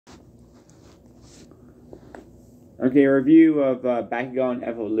Okay, a review of Bakugan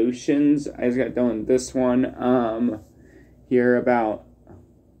Evolutions. I just got done with this one here about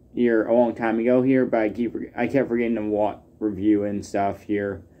a long time ago here, but I kept forgetting to review and stuff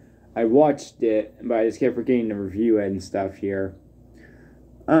here. I watched it, but I just kept forgetting to review it and stuff here.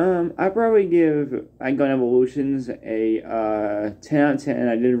 I probably give Bakugan Evolutions a 10 out of 10.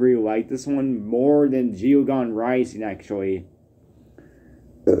 I did really like this one more than Bakugan Rising actually.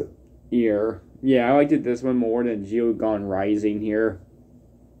 Here. Yeah, I liked this one more than Bakugan Rising here.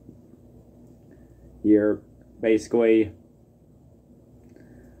 Basically.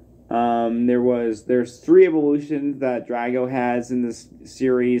 There's 3 evolutions that Drago has in this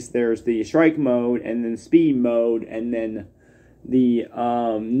series. There's the strike mode, and then speed mode, and then the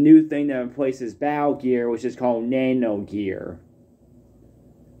new thing that replaces Battle Gear, which is called Nano Gear.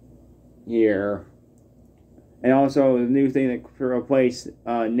 Here. And also the new thing that replace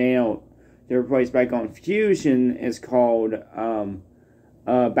Bakugan Fusion is called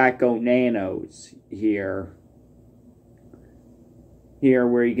Bakugan Nanos here. Here,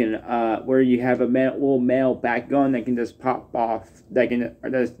 where you can where you have a little metal Bakugan that can just pop off, that can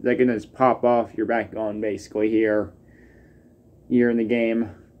just pop off your Bakugan basically here in the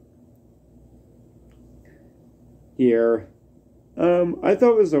game. Here, I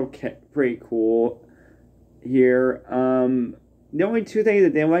thought it was pretty cool. Here, the only 2 things that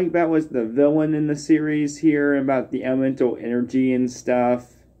I didn't like about was the villain in the series here, about the elemental energy and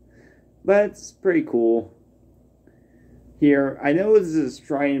stuff. But it's pretty cool. Here, I know this is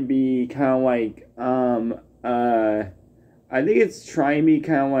trying to be kind of like, I think it's trying to be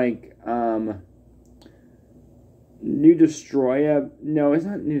kind of like, New Destroya. No, it's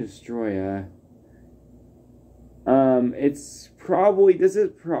not New Destroya. It's probably,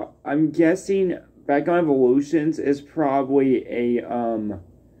 I'm guessing Bakugan Evolutions is probably a,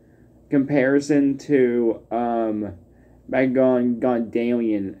 comparison to, Bakugan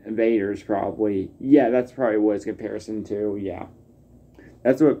Gondalian Invaders, probably. Yeah, that's probably what it's comparison to, yeah.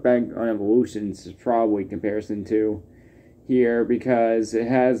 That's what Bakugan Evolutions is probably comparison to here, because it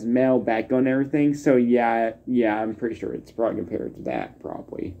has male Bakugan and everything, so yeah, I'm pretty sure it's probably compared to that,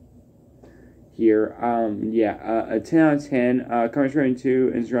 probably. Here, a 10 out of 10, comment,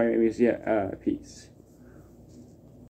 2, and subscribe, maybe, peace.